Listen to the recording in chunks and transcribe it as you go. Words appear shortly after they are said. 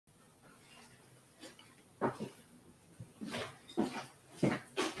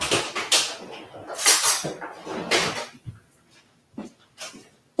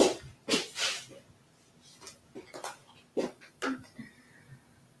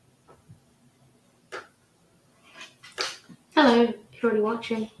Hello, if you're already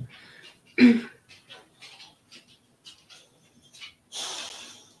watching. I'm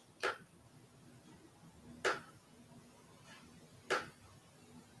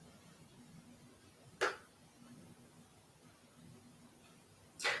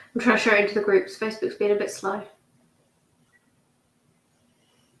trying to share it into the groups. Facebook's being a bit slow.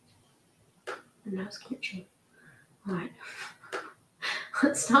 And now it's glitching. Alright.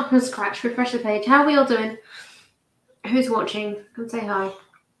 Let's start from scratch. Refresh the page. How are we all doing? Who's watching? Come say hi.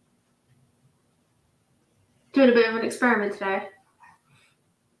 Doing a bit of an experiment today.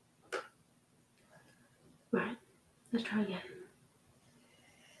 Right. Let's try again.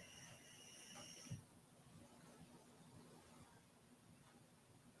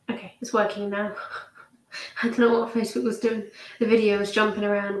 Okay, it's working now. I don't know what Facebook was doing. The video was jumping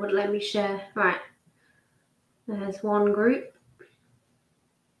around, wouldn't let me share. Right. There's one group.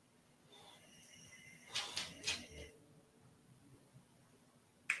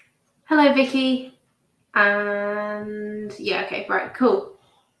 Hello, Vicky. And yeah, okay, right, cool.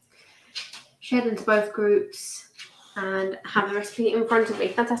 Shared into both groups and have the recipe in front of me.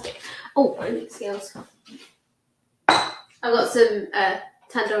 Fantastic. Oh, I need scales. I've got some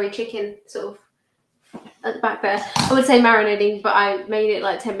tandoori chicken sort of at the back there. I would say marinating, but I made it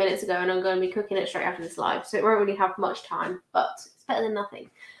like 10 minutes ago and I'm going to be cooking it straight after this live, so it won't really have much time, but it's better than nothing.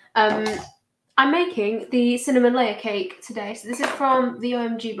 I'm making the cinnamon layer cake today. So this is from the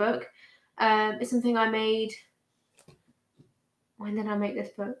OMG book. It's something I made. When did I make this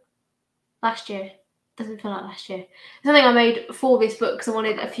book? Last year. Doesn't feel like last year. It's something I made for this book because I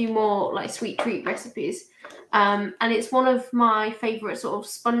wanted a few more like sweet treat recipes. And it's one of my favourite sort of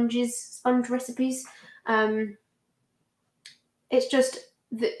sponge recipes. It's just,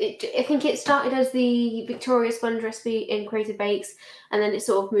 I think it started as the Victoria sponge recipe in Creative Bakes, and then it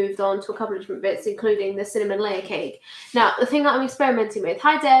sort of moved on to a couple of different bits, including the cinnamon layer cake. Now, the thing that I'm experimenting with,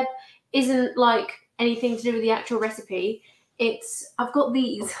 hi Deb, isn't like anything to do with the actual recipe. I've got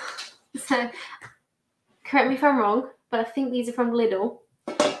these. So, correct me if I'm wrong, but I think these are from Lidl.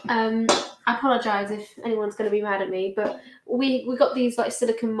 I apologise if anyone's going to be mad at me, but we got these like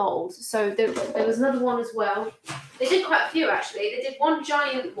silicone moulds. So there was another one as well. They did quite a few actually. They did one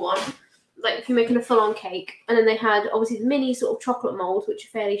giant one, like if you're making a full-on cake, and then they had obviously the mini sort of chocolate moulds, which are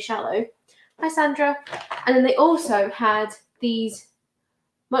fairly shallow. Hi Sandra. And then they also had these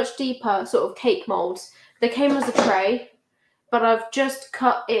much deeper sort of cake moulds. They came as a tray, but I've just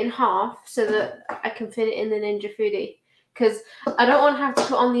cut it in half so that I can fit it in the Ninja Foodie, because I don't want to have to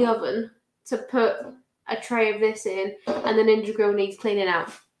put on the oven to put a tray of this in, and the Ninja Grill needs cleaning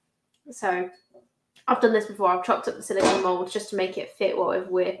out. So I've done this before. I've chopped up the silicone molds just to make it fit whatever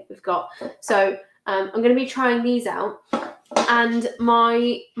we've got. So I'm going to be trying these out, and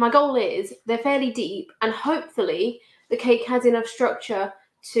my goal is they're fairly deep, and hopefully the cake has enough structure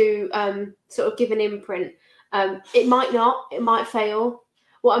to sort of give an imprint. It might not. It might fail.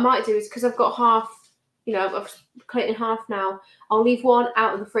 What I might do is, because I've got half, I've cut it in half now, I'll leave one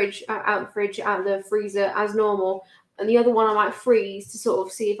out of the fridge, out of the freezer as normal, and the other one I might freeze to sort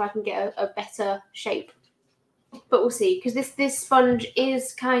of see if I can get a better shape. But we'll see, because this sponge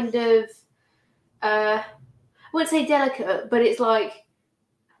is kind of, I wouldn't say delicate, but it's like,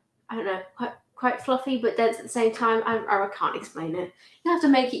 I don't know, quite fluffy but dense at the same time. I can't explain it. You have to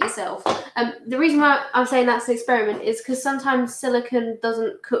make it yourself. The reason why I'm saying that's an experiment is because sometimes silicone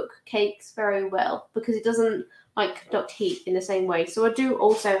doesn't cook cakes very well because it doesn't like conduct heat in the same way. So I do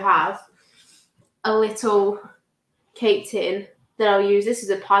also have a little cake tin that I'll use. This is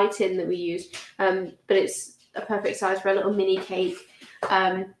a pie tin that we use, but it's a perfect size for a little mini cake.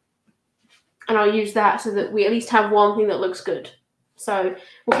 And I'll use that so that we at least have one thing that looks good. So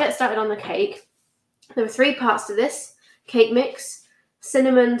we'll get started on the cake. There are 3 parts to this: cake mix,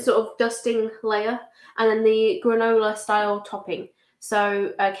 cinnamon sort of dusting layer, and then the granola style topping.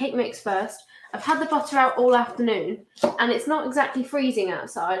 So cake mix first. I've had the butter out all afternoon, and it's not exactly freezing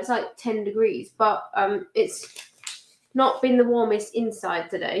outside. It's like 10 degrees, but it's not been the warmest inside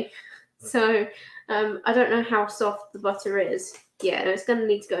today. So I don't know how soft the butter is. Yeah, no, it's going to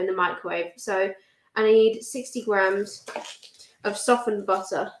need to go in the microwave. So I need 60 grams of softened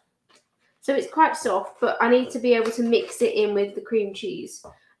butter. So it's quite soft, but I need to be able to mix it in with the cream cheese.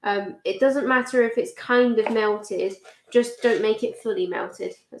 It doesn't matter if it's kind of melted, just don't make it fully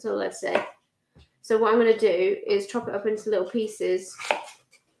melted. That's all I'd say. So what I'm going to do is chop it up into little pieces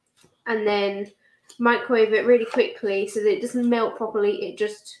and then microwave it really quickly so that it doesn't melt properly, it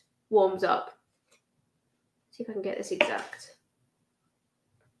just warms up. See if I can get this exact.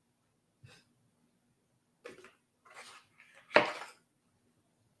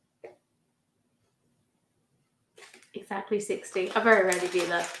 exactly 60. I very rarely do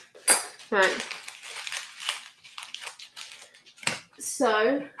that. Right.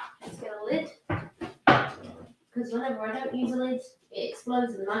 So, let's get a lid. Because whenever I don't use a lid, it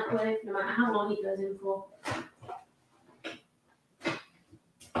explodes in the microwave, no matter how long it goes in for.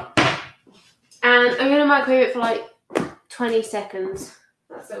 And I'm going to microwave it for like 20 seconds.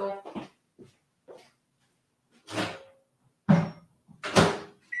 That's all.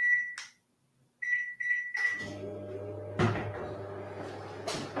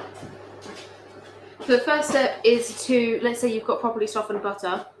 So the first step is to, let's say you've got properly softened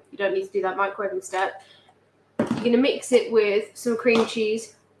butter. You don't need to do that microwaving step. You're going to mix it with some cream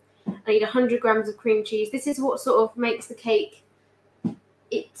cheese. I need 100 grams of cream cheese. This is what sort of makes the cake,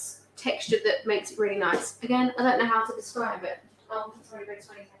 it's texture that makes it really nice. Again, I don't know how to describe it. Oh, it's already been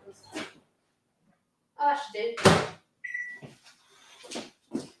 20 seconds. Oh, that should do.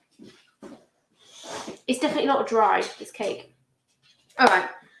 It's definitely not dry, this cake. Alright,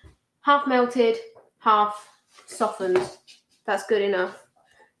 half melted, half softened. That's good enough.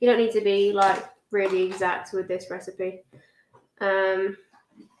 You don't need to be like really exact with this recipe. Let's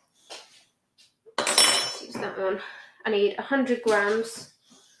use that one. I need 100 grams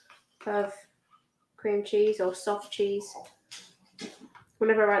of cream cheese or soft cheese.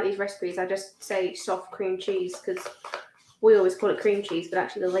 Whenever I write these recipes, I just say soft cream cheese because we always call it cream cheese, but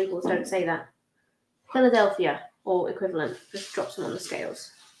actually the labels don't say that. Philadelphia or equivalent, just drop some on the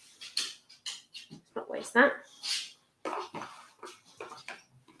scales. Let's not waste that.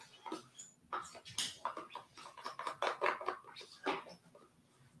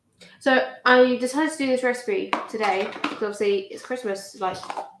 So I decided to do this recipe today because obviously it's Christmas like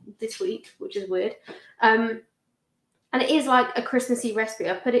this week, which is weird. And it is like a Christmassy recipe.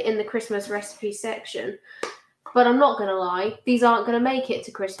 I put it in the Christmas recipe section. But I'm not going to lie, these aren't going to make it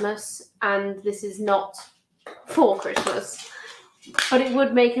to Christmas, and this is not for Christmas. But it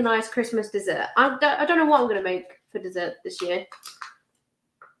would make a nice Christmas dessert. I don't know what I'm going to make for dessert this year.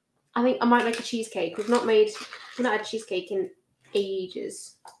 I think I might make a cheesecake. We've not had a cheesecake in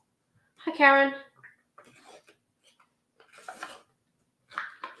ages. Hi, Karen.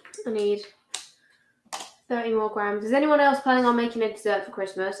 I need 30 more grams. Is anyone else planning on making a dessert for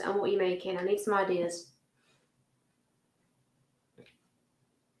Christmas? And what are you making? I need some ideas.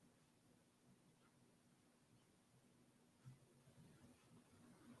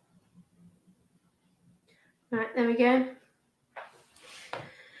 Right, there we go.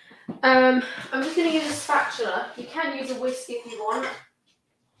 I'm just going to use a spatula. You can use a whisk if you want.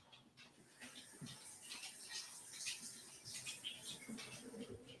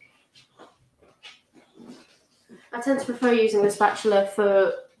 I tend to prefer using the spatula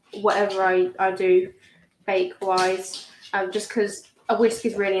for whatever I do bake-wise, just because a whisk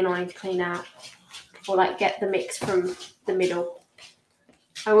is really annoying to clean out or like get the mix from the middle.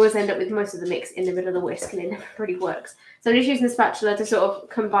 I always end up with most of the mix in the middle of the whisk and it never really works. So I'm just using the spatula to sort of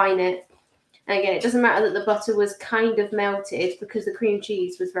combine it. And again, it doesn't matter that the butter was kind of melted because the cream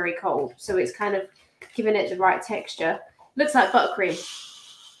cheese was very cold. So it's kind of giving it the right texture. Looks like buttercream.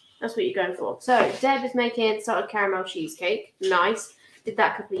 That's what you're going for. So Deb is making salted caramel cheesecake. Nice. Did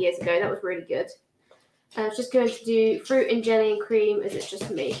that a couple of years ago. That was really good. I was just going to do fruit and jelly and cream as it's just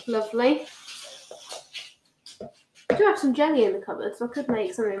me. Lovely. I do have some jelly in the cupboard, so I could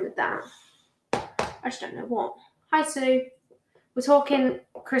make something with that. I just don't know what. Hi, Sue. We're talking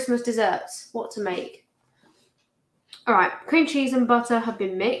Christmas desserts. What to make. All right. Cream cheese and butter have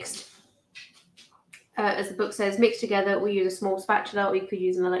been mixed. As the book says, mixed together. We use a small spatula, or you could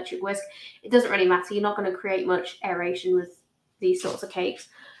use an electric whisk. It doesn't really matter. You're not going to create much aeration with these sorts of cakes.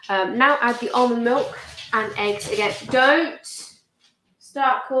 Now add the almond milk and eggs. Again, don't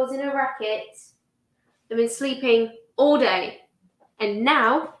start causing a racket. I've been sleeping all day. And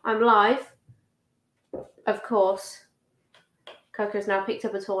now I'm live. Of course, Coco's now picked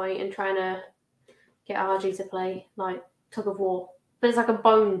up a toy and trying to get RG to play like tug of war. But it's like a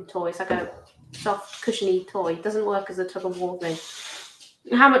bone toy. It's like a soft, cushiony toy. It doesn't work as a tug of war thing.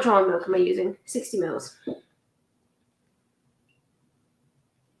 How much almond milk am I using? 60 mils.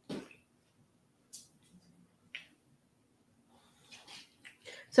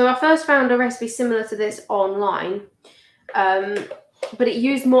 So I first found a recipe similar to this online, but it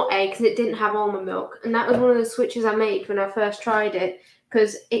used more eggs and it didn't have almond milk. And that was one of the switches I made when I first tried it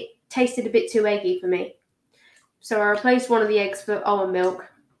because it tasted a bit too eggy for me. So I replaced one of the eggs for almond milk,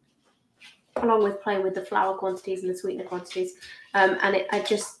 along with playing with the flour quantities and the sweetener quantities. And I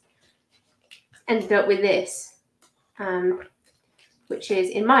just ended up with this, which is,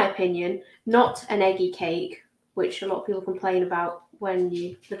 in my opinion, not an eggy cake, which a lot of people complain about when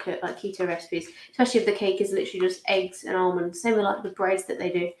you look at like keto recipes, especially if the cake is literally just eggs and almonds. Same with like the breads that they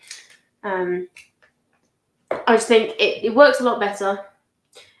do. I just think it works a lot better,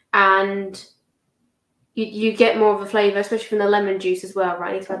 and you get more of a flavour, especially from the lemon juice as well.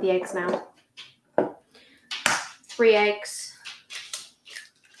 Right, I need to add the eggs now. 3 eggs.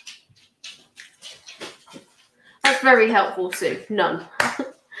 That's very helpful, Sue. None.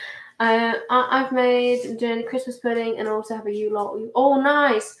 I'm doing Christmas pudding and also have a Yule log. Oh,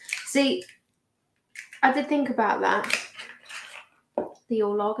 nice. See, I did think about that. The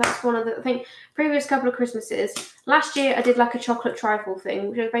Yule log. That's one of the previous couple of Christmases. Last year I did like a chocolate trifle thing,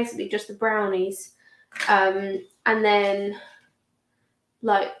 which was basically just the brownies, and then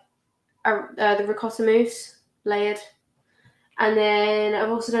like the ricotta mousse layered, and then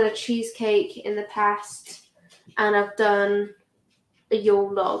I've also done a cheesecake in the past, and I've done a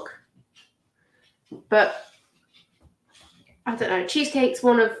Yule log. But I don't know, cheesecake's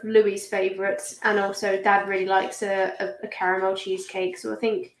one of Louis' favourites, and also Dad really likes a caramel cheesecake, so I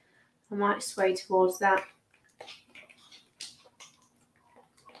think I might sway towards that.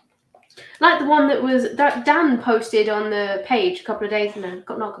 Like the one that Dan posted on the page a couple of days ago.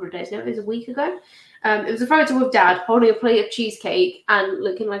 Not a couple of days ago, it was a week ago. It was a photo of Dad holding a plate of cheesecake and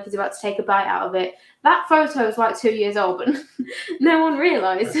looking like he's about to take a bite out of it. That photo was like 2 years old, but no one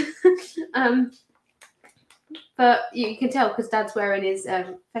realised. But you can tell because Dad's wearing his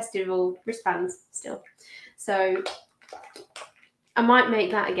festival wristbands still. So I might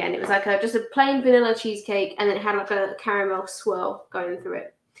make that again. It was like just a plain vanilla cheesecake, and then it had like a caramel swirl going through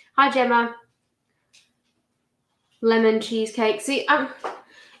it. Hi, Gemma. Lemon cheesecake. See, if I'm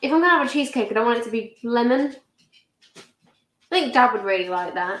going to have a cheesecake, I don't want it to be lemon. I think Dad would really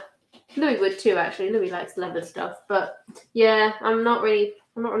like that. Louis would too, actually. Louis likes lemon stuff. But yeah, I'm not really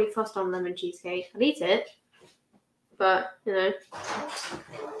fussed on lemon cheesecake. I'd eat it. But, you know.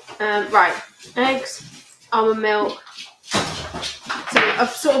 Right. Eggs, almond milk. So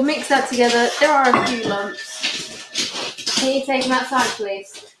I've sort of mixed that together. There are a few lumps. Can you take them outside,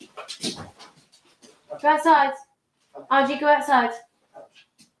 please? Go outside. RG, go outside.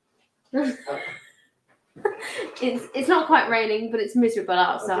 It's not quite raining, but it's miserable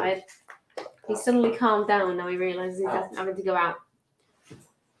outside. He's suddenly calmed down now he realises he's having to go out.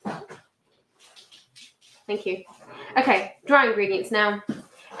 Thank you. Okay, dry ingredients now.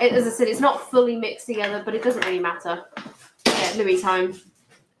 As I said, it's not fully mixed together, but it doesn't really matter. Yeah, Louis' home.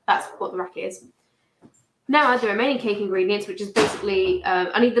 That's what the rack is. Now I add the remaining cake ingredients, which is basically,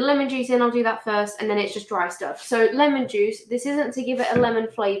 I need the lemon juice in, I'll do that first, and then it's just dry stuff. So lemon juice, this isn't to give it a lemon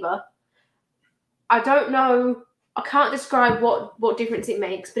flavour. I don't know, I can't describe what difference it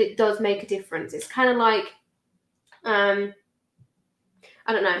makes, but it does make a difference. It's kind of like, I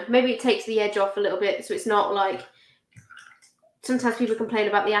don't know, maybe it takes the edge off a little bit, so it's not like, sometimes people complain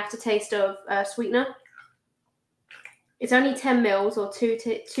about the aftertaste of sweetener. It's only 10 mils or 2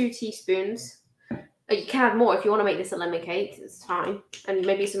 teaspoons. You can add more if you want to make this a lemon cake, it's fine. And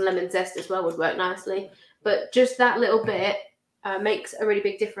maybe some lemon zest as well would work nicely. But just that little bit makes a really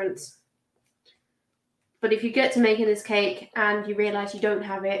big difference. But if you get to making this cake and you realise you don't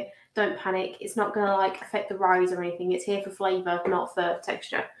have it, don't panic. It's not going to like affect the rise or anything. It's here for flavour, not for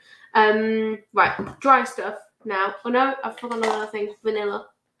texture. Right, dry stuff now. Oh no, I've forgotten another thing. Vanilla.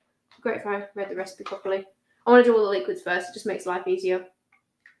 Great if I read the recipe properly. I want to do all the liquids first. It just makes life easier.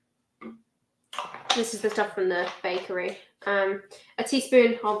 This is the stuff from the bakery. A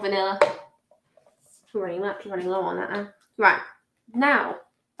teaspoon of vanilla. I'm running low on that now. Right, now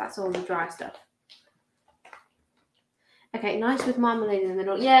that's all the dry stuff. Okay, nice with marmalade in the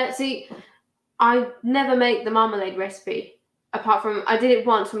middle. Yeah, see, I never make the marmalade recipe. Apart from, I did it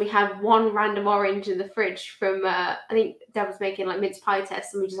once when we had one random orange in the fridge from, I think Dad was making like mince pie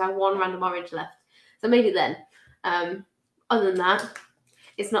tests and we just had one random orange left. So I made it then. Other than that,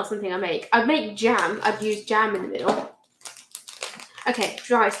 it's not something I make. I'd make jam. I'd use jam in the middle. Okay,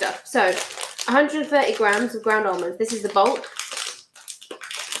 dry stuff. So, 130 grams of ground almonds. This is the bulk.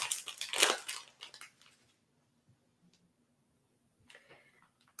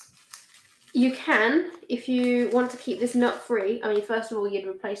 You can, if you want to keep this nut-free, I mean, first of all, you'd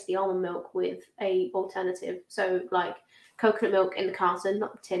replace the almond milk with a alternative. So, like, coconut milk in the carton,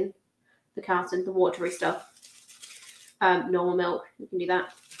 not the tin, the carton, the watery stuff. Normal milk, you can do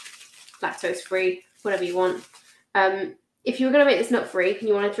that. Lactose-free, whatever you want. If you were going to make this nut-free and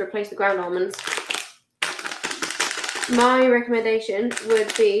you wanted to replace the ground almonds, my recommendation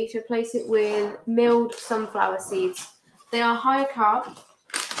would be to replace it with milled sunflower seeds. They are higher carb,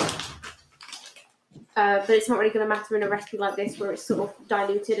 but it's not really going to matter in a recipe like this where it's sort of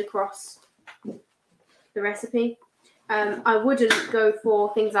diluted across the recipe. I wouldn't go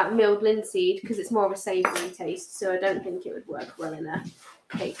for things like milled linseed because it's more of a savoury taste, so I don't think it would work well in a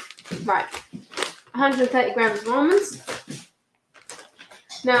cake. Right, 130 grams of almonds.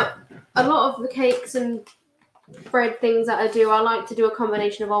 Now, a lot of the cakes and bread things that I do, I like to do a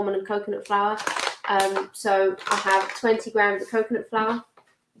combination of almond and coconut flour. So I have 20 grams of coconut flour.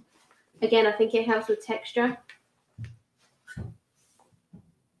 Again, I think it helps with texture.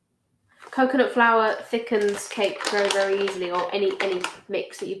 Coconut flour thickens cake very, very easily, or any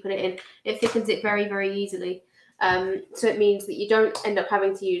mix that you put it in. It thickens it very, very easily. So it means that you don't end up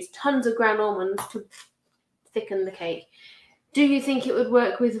having to use tons of ground almonds to thicken the cake. Do you think it would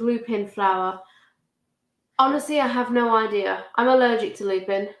work with lupin flour? Honestly, I have no idea. I'm allergic to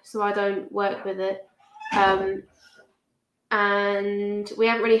lupin, so I don't work with it. And we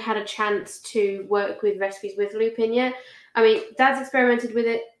haven't really had a chance to work with recipes with lupin yet. I mean, Dad's experimented with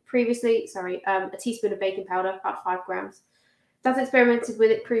it previously. Sorry, a teaspoon of baking powder, about 5 grams. Dad's experimented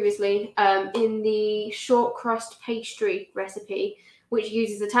with it previously in the short crust pastry recipe, which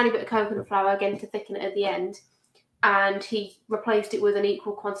uses a tiny bit of coconut flour, again, to thicken it at the end. And he replaced it with an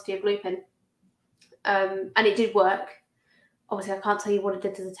equal quantity of lupin. And it did work. Obviously, I can't tell you what it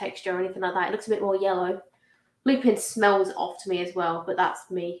did to the texture or anything like that. It looks a bit more yellow. Lupin smells off to me as well, but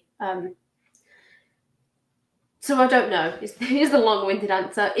that's me. So I don't know. Here's the long-winded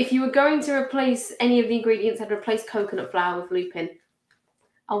answer. If you were going to replace any of the ingredients, I'd replace coconut flour with lupin.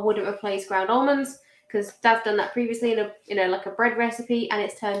 I wouldn't replace ground almonds because Dad's done that previously in a like a bread recipe, and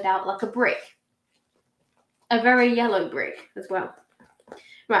it's turned out like a brick, a very yellow brick as well.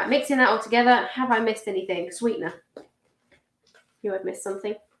 Right, mixing that all together. Have I missed anything? Sweetener. You have missed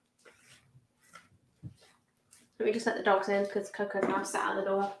something. Let me just let the dogs in because Coco's now sat at the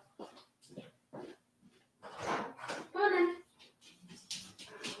door. Come on then.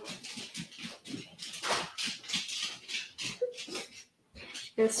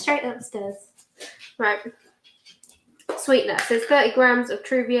 She goes straight upstairs. Right. Sweetener. So there's 30 grams of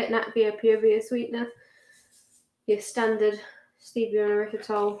Truvia, Natvia, Purevia sweetener. Your standard stevia and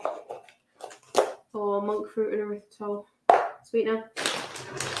erythritol or monk fruit and erythritol sweetener.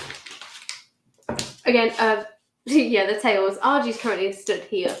 Again, yeah, the tails. Argie's currently stood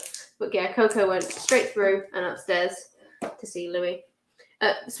here, but yeah, Coco went straight through and upstairs to see Louis.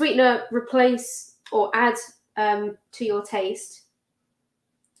 Sweetener, replace or add to your taste.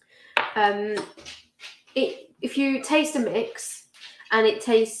 If you taste a mix and it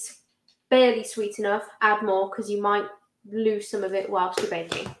tastes barely sweet enough, add more because you might lose some of it whilst you're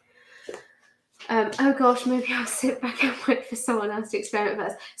baking. Oh gosh, maybe I'll sit back and wait for someone else to experiment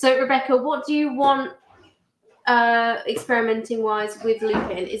first. So Rebecca, what do you want experimenting wise with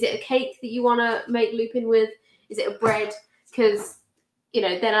lupin? Is it a cake that you want to make lupin with? Is it a bread? Because, you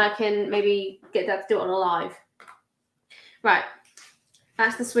know, then I can maybe get Dad to do it on a live. Right,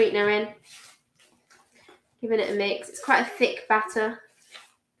 that's the sweetener in. Giving it a mix. It's quite a thick batter.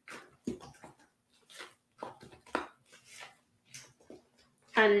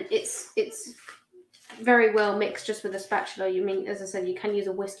 And it's very well mixed just with a spatula. You mean, as I said, you can use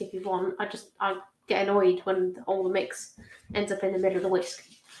a whisk if you want. I get annoyed when all the mix ends up in the middle of the whisk.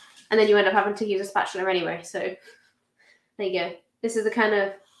 And then you end up having to use a spatula anyway. So there you go. This is the kind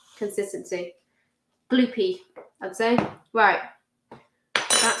of consistency. Gloopy, I'd say. Right.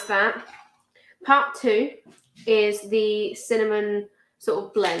 That's that. Part 2 is the cinnamon sort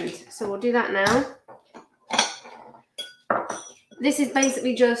of blend. So we'll do that now. This is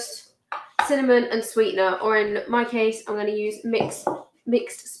basically just cinnamon and sweetener, or in my case, I'm going to use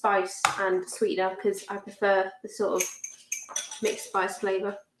mixed spice and sweetener because I prefer the sort of mixed spice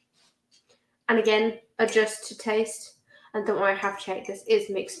flavour. And again, adjust to taste. And don't worry, I have checked. This is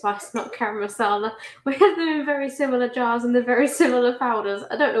mixed spice, not garam masala. We have them in very similar jars and they're very similar powders.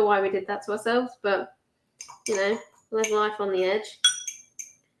 I don't know why we did that to ourselves, but, you know, live life on the edge.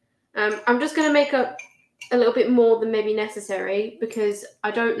 I'm just going to make up a little bit more than maybe necessary because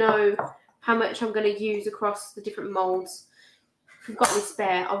I don't know how much I'm going to use across the different moulds. If we've got any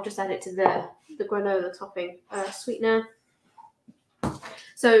spare, I'll just add it to the granola topping. Sweetener.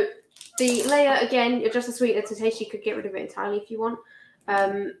 So the layer, again, adjust the sweetener to taste. You could get rid of it entirely if you want.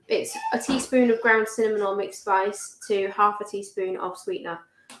 It's a teaspoon of ground cinnamon or mixed spice to half a teaspoon of sweetener.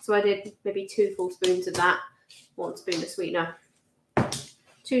 So I did maybe 2 full spoons of that, 1 spoon of sweetener.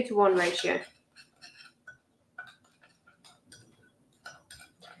 2-to-1 ratio.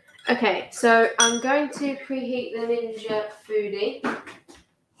 Okay, so I'm going to preheat the Ninja Foodie.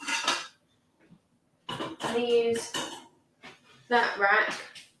 I'm going to use that rack,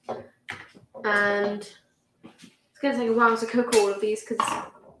 and it's going to take a while to cook all of these because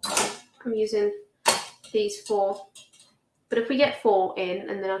I'm using these 4 But if we get 4 in,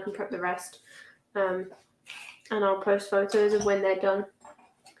 and then I can prep the rest, and I'll post photos of when they're done.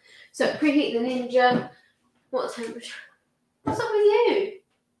 So preheat the Ninja. What temperature? What's up with you?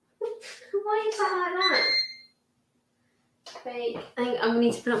 Why are you sat like that? Bake. I think I'm going to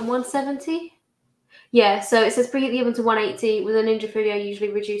need to put it on 170. Yeah, so it says preheat the oven to 180. With a Ninja Foodie, I usually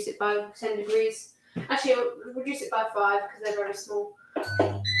reduce it by 10 degrees. Actually, I'll reduce it by 5 because they're very small.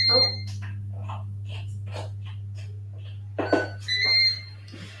 Oh.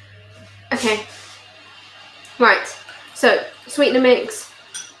 Okay. Right. So, sweetener mix,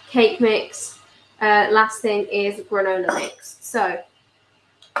 cake mix. Last thing is granola mix. So,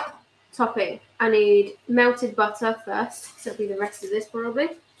 topping. I need melted butter first. So, it'll be the rest of this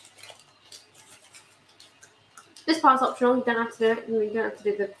probably. This part's optional. You don't have to do it. You don't have to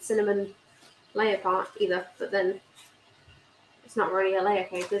do the cinnamon layer part either. But then, it's not really a layer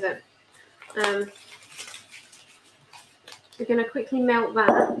cake, is it? We're going to quickly melt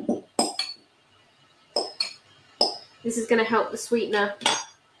that. This is going to help the sweetener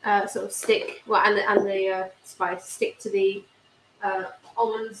sort of stick, well, and the spice stick to the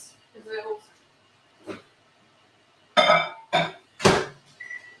almonds as well.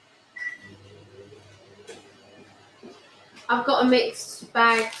 I've got a mixed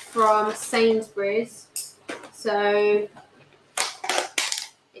bag from Sainsbury's, so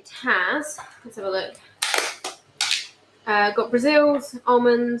it has. Let's have a look. Got Brazils,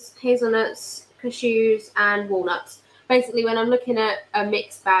 almonds, hazelnuts, cashews, and walnuts. Basically, when I'm looking at a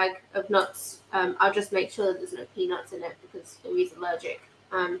mixed bag of nuts, I'll just make sure that there's no peanuts in it because Louie's allergic.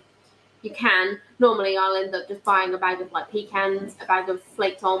 You can. Normally, I'll end up just buying a bag of like pecans, a bag of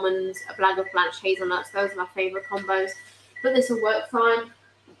flaked almonds, a bag of blanched hazelnuts. Those are my favourite combos. But this will work fine.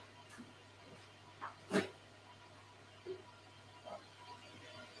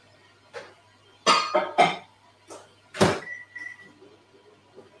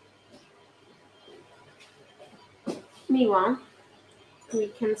 Meanwhile, we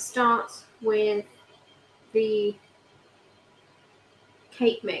can start with the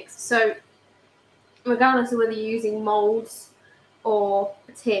cake mix. So, regardless of whether you're using moulds or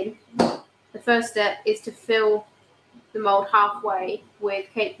a tin, the first step is to fill the mould halfway with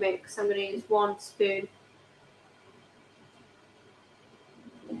cake mix. I'm going to use 1 spoon.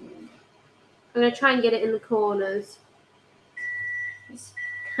 I'm going to try and get it in the corners. It's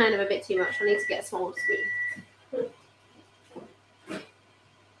kind of a bit too much. I need to get a smaller spoon.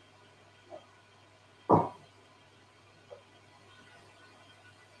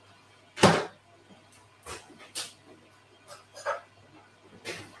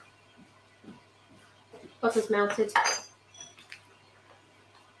 Butter's melted.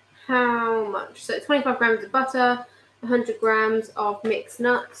 How much? So 25 grams of butter, 100 grams of mixed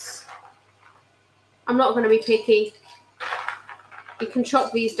nuts. I'm not going to be picky. You can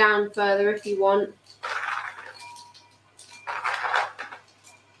chop these down further if you want.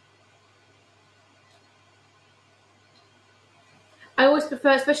 I always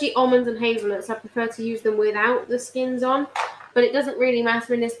prefer, especially almonds and hazelnuts, I prefer to use them without the skins on. But it doesn't really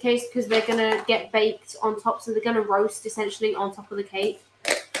matter in this case because they're going to get baked on top. So they're going to roast essentially on top of the cake.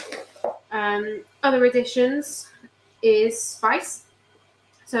 Other additions is spice.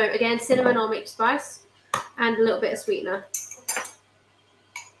 So again, cinnamon or mixed spice. And a little bit of sweetener.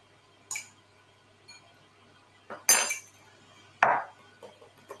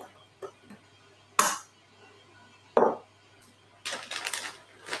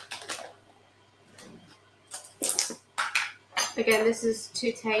 Again, this is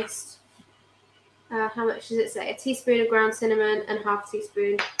to taste. How much does it say? A teaspoon of ground cinnamon and half a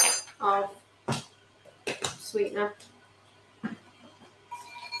teaspoon of sweetener.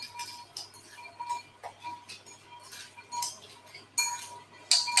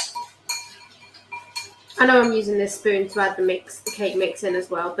 I know I'm using this spoon to add the cake mix in as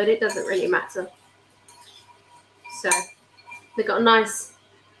well, but it doesn't really matter. So, they've got a nice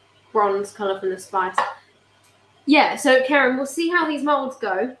bronze colour from the spice. Yeah, so Karen, we'll see how these moulds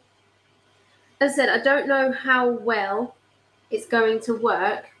go. As I said, I don't know how well it's going to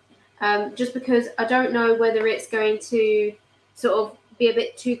work, just because I don't know whether it's going to sort of be a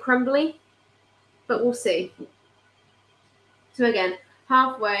bit too crumbly, but we'll see. So again,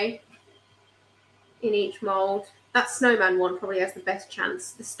 halfway in each mould. That snowman one probably has the best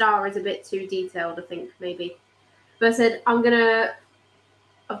chance. The star is a bit too detailed, I think, maybe. But I said, I've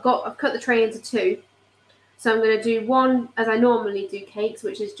cut the tray into 2. So I'm going to do one as I normally do cakes,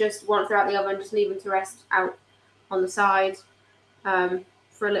 which is just one throughout the oven, just leave them to rest out on the side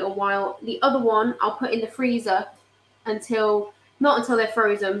for a little while. The other one I'll put in the freezer not until they're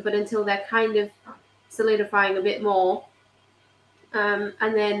frozen, but until they're kind of solidifying a bit more. and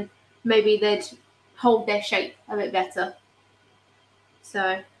then maybe they'd hold their shape a bit better. So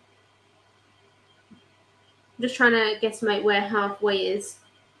I'm just trying to guesstimate where halfway is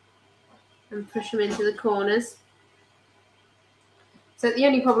and push them into the corners. So the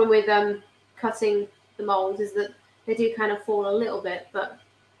only problem with cutting the moulds is that they do kind of fall a little bit, but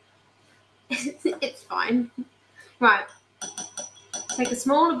it's fine. Right, take a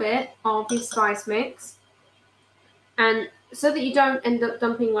smaller bit of the spice mix, and so that you don't end up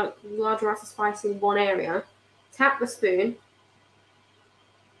dumping like large amounts of spice in one area, tap the spoon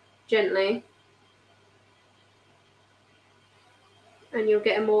gently, and you'll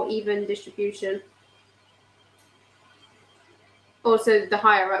get a more even distribution. Also, the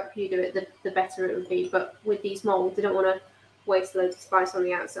higher up you do it, the better it would be. But with these moulds, they don't want to waste loads of spice on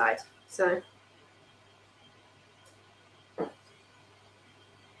the outside. So I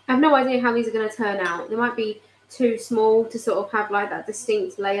have no idea how these are going to turn out. They might be too small to sort of have like that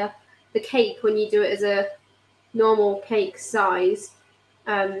distinct layer. The cake, when you do it as a normal cake size,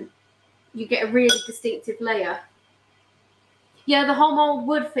 you get a really distinctive layer. Yeah, the whole mould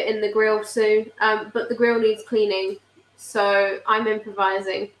would fit in the grill soon, but the grill needs cleaning, so I'm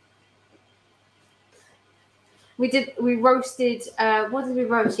improvising. We roasted, what did we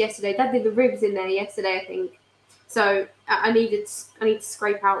roast yesterday? Dad did the ribs in there yesterday, I think. So I need to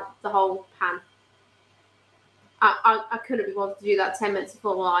scrape out the whole pan. I couldn't be bothered to do that 10 minutes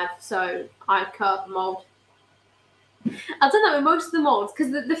before live, so I cut up the mould. I've done that with most of the moulds,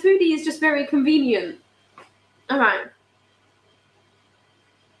 because the foodie is just very convenient. Alright.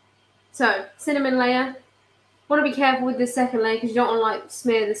 So, cinnamon layer. Want to be careful with this second layer, because you don't want to like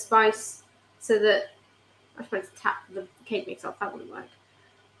smear the spice so that... I was supposed to tap the cake mix off, that wouldn't work.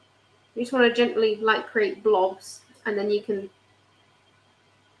 You just want to gently like create blobs, and then you can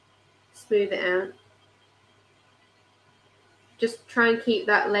smooth it out. Just try and keep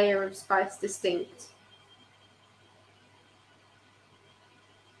that layer of spice distinct.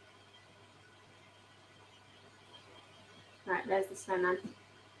 Right, there's the snowman.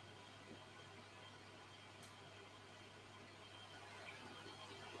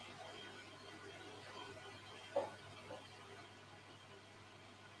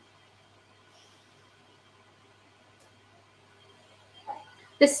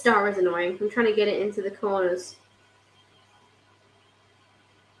 This star is annoying. I'm trying to get it into the corners.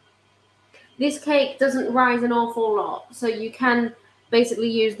 This cake doesn't rise an awful lot, so you can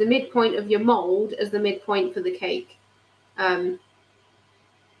basically use the midpoint of your mould as the midpoint for the cake.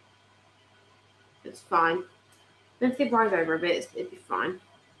 It's fine. If it rise over a bit, it'd be fine.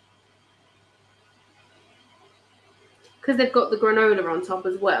 Because they've got the granola on top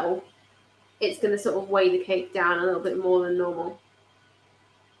as well, it's going to sort of weigh the cake down a little bit more than normal.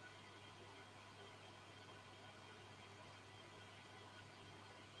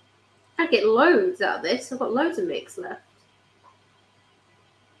 I get loads out of this. I've got loads of mix left.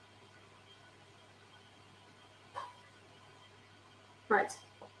 Right.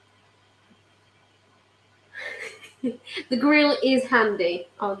 The grill is handy.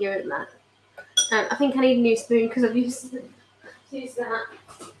 I'll give it that. I think I need a new spoon because I've used that.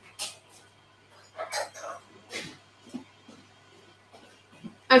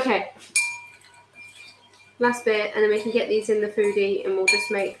 Okay. Last bit, and then we can get these in the foodie, and we'll just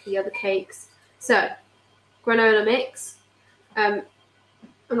make the other cakes. So, granola mix. I'm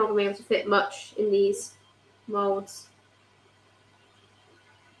not going to be able to fit much in these moulds.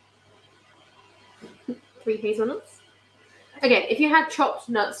 3 hazelnuts. Again, if you had chopped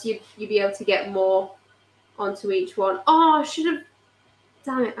nuts, you'd be able to get more onto each one. Oh, I should have...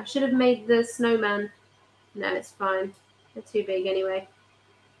 Damn it, I should have made the snowman. No, it's fine. They're too big anyway.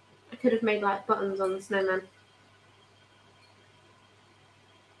 I could have made like buttons on the snowman.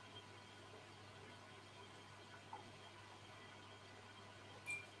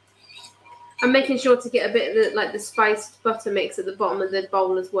 I'm making sure to get a bit of the spiced butter mix at the bottom of the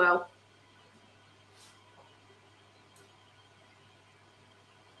bowl as well.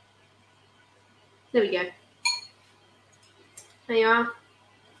 There we go. There you are.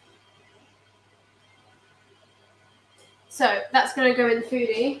 So that's going to go in the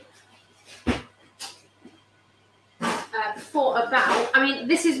foodie for about... I mean,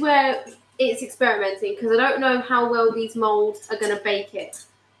 this is where it's experimenting, because I don't know how well these moulds are going to bake it.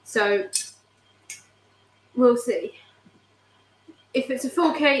 So we'll see. If it's a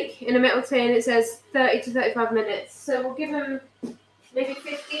full cake in a metal tin, it says 30 to 35 minutes. So we'll give them maybe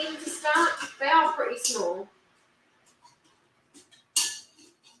 15 to start. They are pretty small.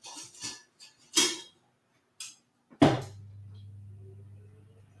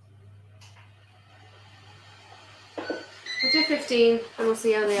 We'll do 15. 15, and we'll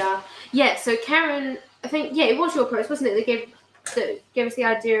see how they are. Yeah, so Karen, I think, yeah, it was your post, wasn't it, that gave us the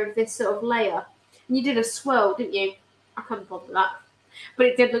idea of this sort of layer. And you did a swirl, didn't you? I can't bother with that. But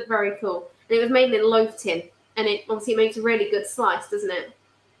it did look very cool. And it was made in loaf tin, and it obviously makes a really good slice, doesn't it?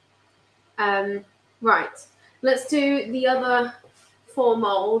 Right, let's do the other 4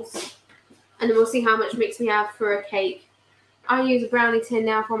 moulds, and then we'll see how much mix we have for a cake. I use a brownie tin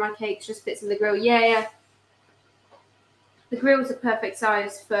now for my cakes, just fits in the grill. Yeah. The grill's a perfect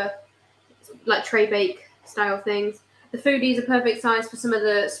size for like tray bake style things. The foodies are perfect size for some of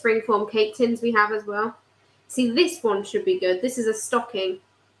the springform cake tins we have as well. See, this one should be good. This is a stocking,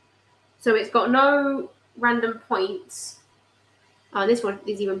 so it's got no random points. Oh, this one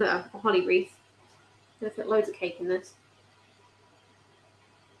is even better. A holly wreath. I'm gonna put loads of cake in this.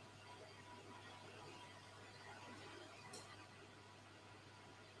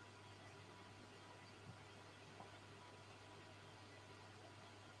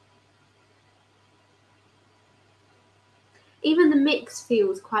 Even the mix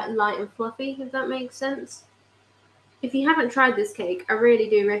feels quite light and fluffy, if that makes sense. If you haven't tried this cake, I really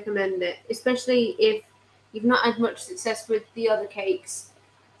do recommend it, especially if you've not had much success with the other cakes.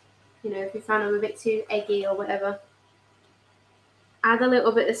 You know, if you found them a bit too eggy or whatever. Add a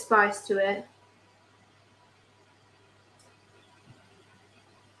little bit of spice to it.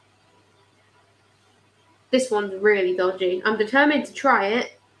 This one's really dodgy. I'm determined to try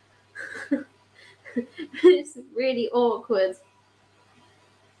it. It's really awkward.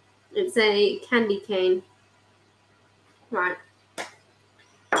 It's a candy cane. Right.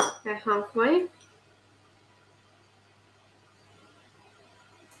 Go halfway.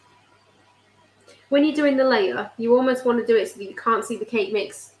 When you're doing the layer, you almost want to do it so that you can't see the cake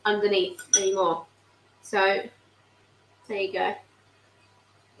mix underneath anymore. So, there you go.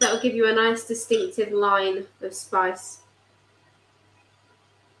 That'll give you a nice distinctive line of spice.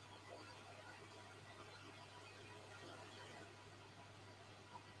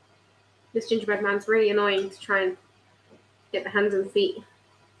 This gingerbread man's really annoying to try and get the hands and feet.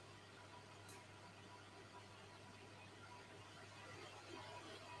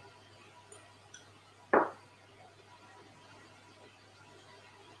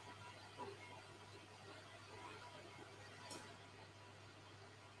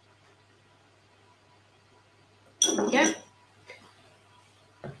 There we go.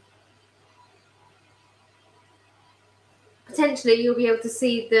 Potentially you'll be able to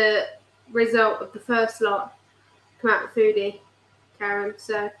see the result of the first lot come out of Foodie, Karen.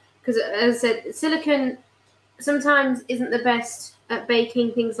 So, because as I said, silicone sometimes isn't the best at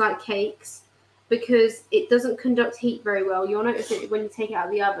baking things like cakes because it doesn't conduct heat very well. You'll notice it when you take it out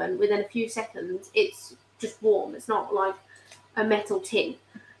of the oven. Within a few seconds, it's just warm. It's not like a metal tin.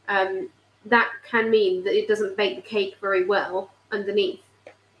 That can mean that it doesn't bake the cake very well underneath.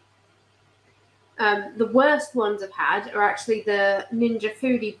 The worst ones I've had are actually the Ninja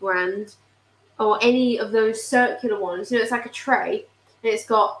Foodie brand or any of those circular ones. You know, it's like a tray and it's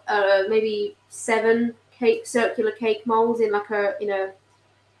got maybe 7 circular cake molds in like a, you know,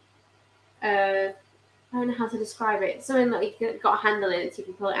 I don't know how to describe it. Something like you've got a handle in it so you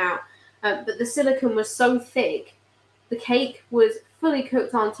can pull it out. But the silicone was so thick, the cake was fully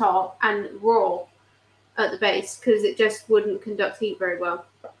cooked on top and raw at the base because it just wouldn't conduct heat very well.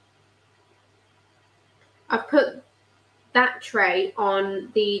 I've put that tray on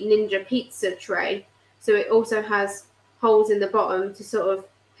the Ninja Pizza tray, so it also has holes in the bottom to sort of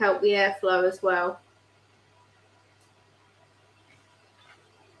help the airflow as well.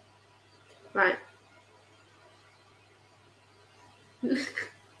 Right.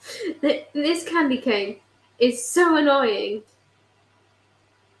 This candy cane is so annoying.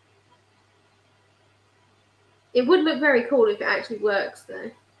 It would look very cool if it actually works,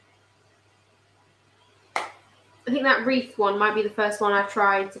 though. I think that wreath one might be the first one I've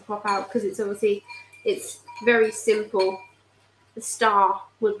tried to pop out because it's very simple. The star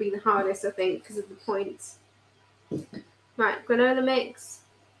would be the hardest, I think, because of the points. Right, granola mix.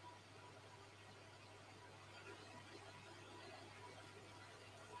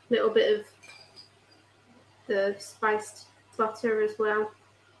 Little bit of the spiced butter as well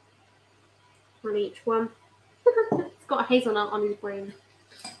on each one. It's got a hazelnut on his brain.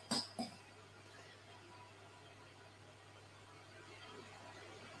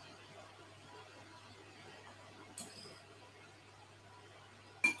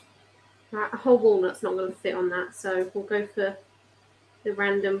 Right, a whole walnut's not going to fit on that, so we'll go for the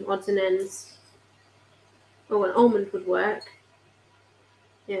random odds and ends. Oh, an almond would work.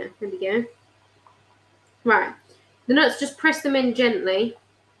 Yeah, there we go. Right, the nuts, just press them in gently.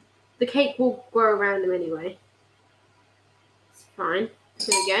 The cake will grow around them anyway. It's fine. There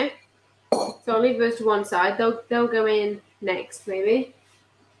we go. So I'll leave those to one side. They'll go in next, maybe.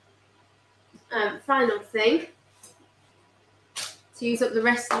 Final thing, to use up the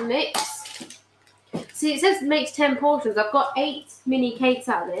rest of the mix. See, it says makes 10 portions. I've got 8 mini cakes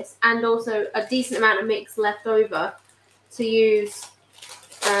out of this, and also a decent amount of mix left over to use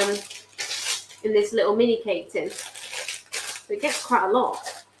in this little mini cake tin. So it gets quite a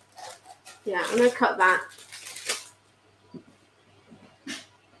lot. Yeah, I'm going to cut that.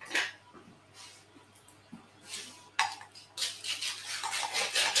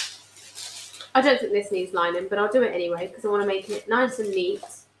 I don't think this needs lining, but I'll do it anyway because I want to make it nice and neat.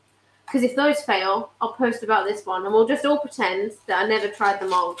 Because if those fail, I'll post about this one, and we'll just all pretend that I never tried the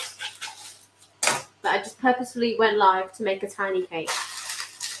moulds. That I just purposefully went live to make a tiny cake.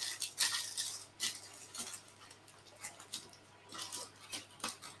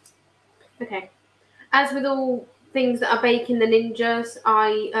 Okay. As with all things that I bake in the Ninjas,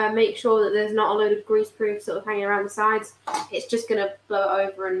 I make sure that there's not a load of greaseproof sort of hanging around the sides. It's just going to blow it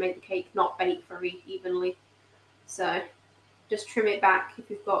over and make the cake not bake very evenly. So just trim it back if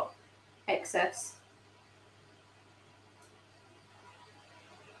you've got excess.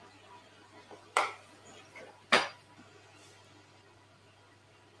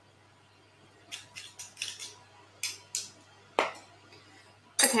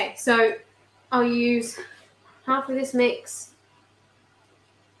 Okay, so I'll use half of this mix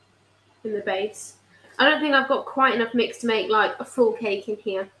in the base. I don't think I've got quite enough mix to make like a full cake in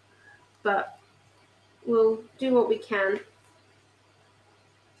here, but we'll do what we can.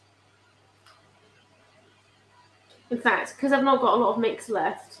 In fact, because I've not got a lot of mix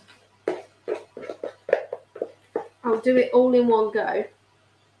left, I'll do it all in one go.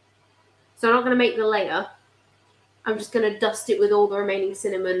 So I'm not going to make the layer. I'm just going to dust it with all the remaining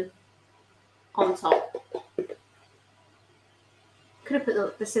cinnamon on top. Could have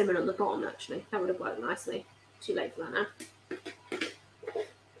put the cinnamon on the bottom, actually. That would have worked nicely. Too late for that now.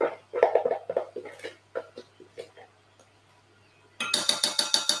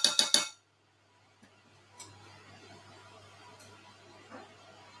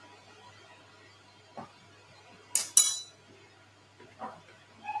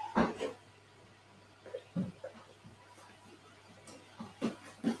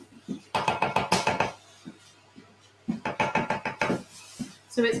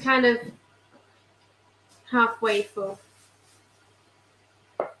 So it's kind of halfway full.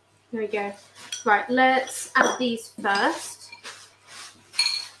 There we go. Right, let's add these first.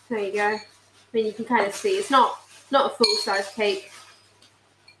 There you go. I mean, you can kind of see it's not a full-size cake,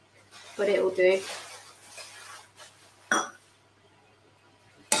 but it will do.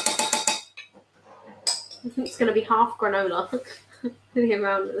 It's going to be half granola, the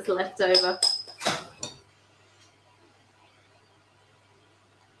amount that's left over.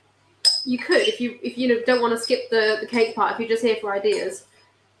 You could, if you don't want to skip the cake part, if you're just here for ideas,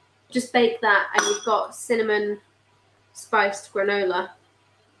 just bake that and you've got cinnamon spiced granola.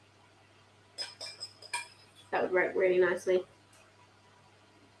 That would work really nicely.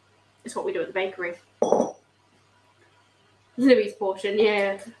 It's what we do at the bakery. Louis' portion,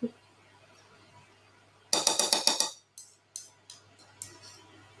 yeah.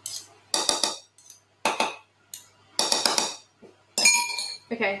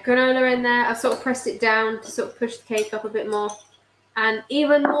 Okay, granola in there. I've sort of pressed it down to sort of push the cake up a bit more. And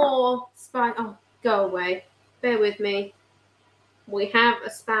even more spice. Oh, go away. Bear with me. We have a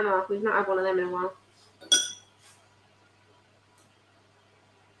spammer. We've not had one of them in a while.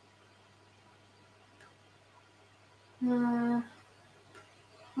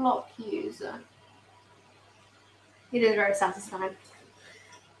 Block user. It is very satisfying.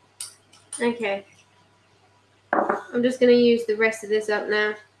 Okay. I'm just going to use the rest of this up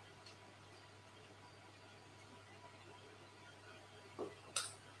now.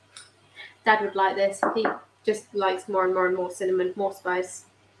 Dad would like this. He just likes more and more and more cinnamon, more spice.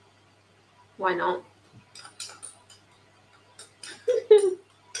 Why not?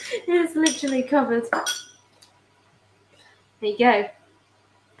 It's literally covered. There you go.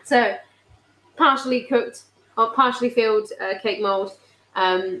 So, partially cooked or partially filled cake mold,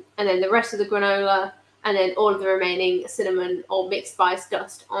 and then the rest of the granola, and then all of the remaining cinnamon or mixed spice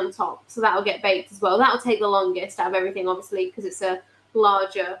dust on top. So that'll get baked as well. That'll take the longest out of everything, obviously, because it's a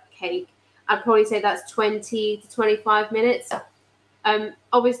larger cake. I'd probably say that's 20 to 25 minutes.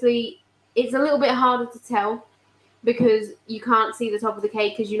 Obviously, it's a little bit harder to tell because you can't see the top of the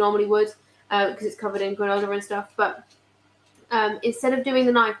cake as you normally would because it's covered in granola and stuff. But instead of doing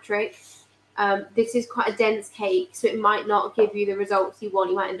the knife trick, this is quite a dense cake, so it might not give you the results you want.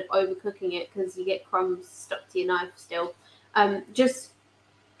 You might end up overcooking it because you get crumbs stuck to your knife still. Just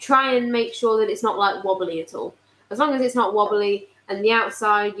try and make sure that it's not like wobbly at all. As long as it's not wobbly and the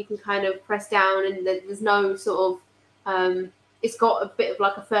outside you can kind of press down and there's no sort of it's got a bit of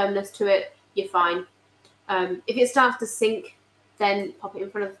like a firmness to it, you're fine. If it starts to sink, then pop it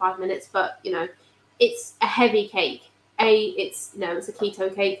in front of the 5 minutes. But it's a heavy cake. It's it's a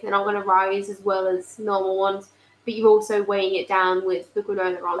keto cake. They're not going to rise as well as normal ones, but you're also weighing it down with the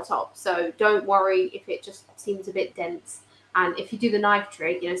granola on top. So don't worry if it just seems a bit dense. And if you do the knife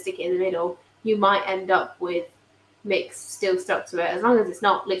trick, stick it in the middle, you might end up with mix still stuck to it. As long as it's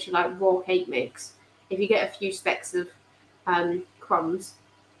not literally like raw cake mix. If you get a few specks of crumbs,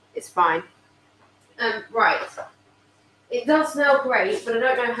 it's fine. Right. It does smell great, but I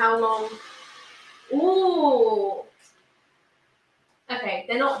don't know how long. Ooh. Okay,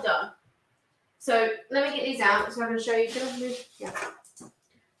 they're not done. So let me get these out so I can show you. Can I move? Yeah.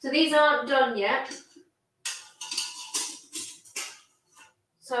 So these aren't done yet.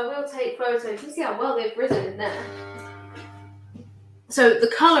 So I will take photos. You can see how well they've risen in there. So the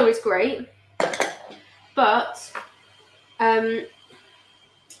colour is great, but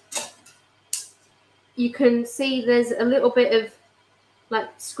you can see there's a little bit of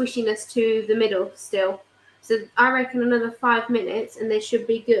like squishiness to the middle still. So I reckon another 5 minutes and they should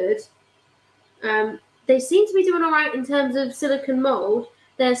be good. They seem to be doing all right in terms of silicone mould.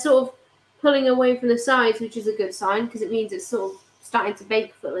 They're sort of pulling away from the sides, which is a good sign because it means it's sort of starting to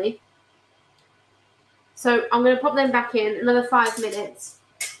bake fully. So I'm going to pop them back in another 5 minutes.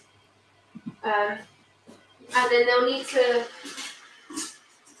 And then they'll need to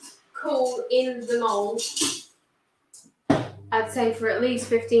cool in the mould, I'd say for at least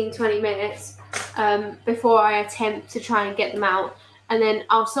 15-20 minutes before I attempt to try and get them out. And then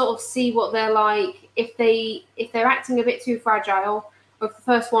I'll sort of see what they're like. If they're acting a bit too fragile, or if the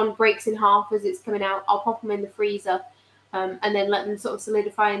first one breaks in half as it's coming out, I'll pop them in the freezer and then let them sort of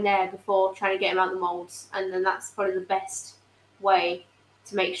solidify in there before trying to get them out of the moulds. And then that's probably the best way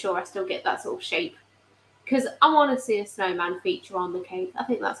to make sure I still get that sort of shape. Because I want to see a snowman feature on the cake. I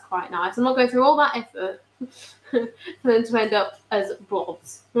think that's quite nice. I'm not going through all that effort for them to end up as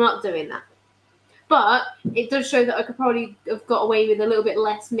blobs. I'm not doing that. But it does show that I could probably have got away with a little bit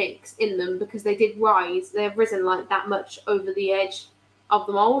less mix in them because they did rise. They've risen like that much over the edge of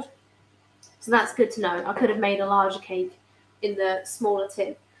the mould. So that's good to know. I could have made a larger cake in the smaller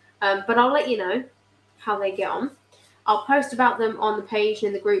tin. But I'll let you know how they get on. I'll post about them on the page and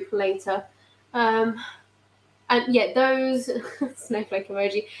in the group later. And yeah, those snowflake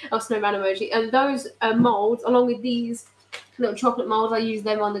emoji or snowman emoji, and those molds, along with these little chocolate molds, I used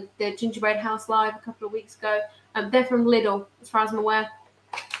them on the gingerbread house live a couple of weeks ago. They're from Lidl, as far as I'm aware.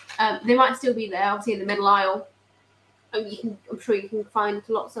 They might still be there, obviously in the middle aisle. I'm sure you can find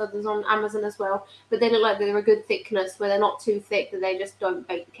lots of others on Amazon as well. But they look like they're a good thickness, where they're not too thick that they just don't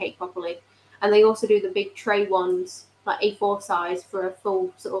bake the cake properly. And they also do the big tray ones, like A4 size, for a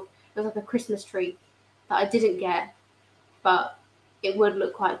full sort of, it was like a Christmas tree that I didn't get, but it would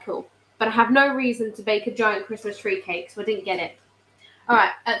look quite cool. But I have no reason to bake a giant Christmas tree cake, so I didn't get it. All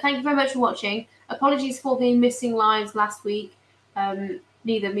right, thank you very much for watching. Apologies for the missing lives last week.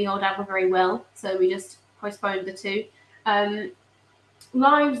 Neither me or Dad were very well, so we just postponed the two.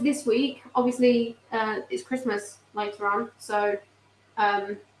 Lives this week, obviously, it's Christmas later on, so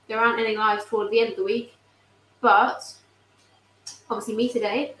there aren't any lives toward the end of the week. But obviously me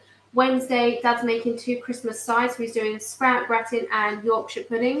today. Wednesday, Dad's making 2 Christmas sides. So he's doing sprout gratin and Yorkshire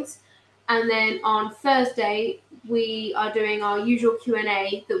puddings. And then on Thursday, we are doing our usual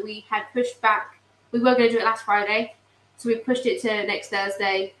Q&A that we had pushed back. We were going to do it last Friday, so we pushed it to next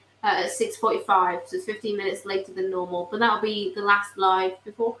Thursday at 6:45, so it's 15 minutes later than normal. But that'll be the last live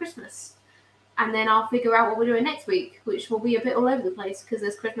before Christmas. And then I'll figure out what we're doing next week, which will be a bit all over the place because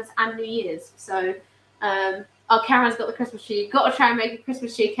there's Christmas and New Year's. So, Karen's got the Christmas tree. Got to try and make a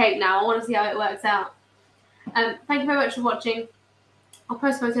Christmas tree cake now. I want to see how it works out. Thank you very much for watching. I'll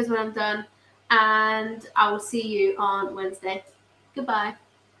post photos when I'm done, and I will see you on Wednesday. Goodbye.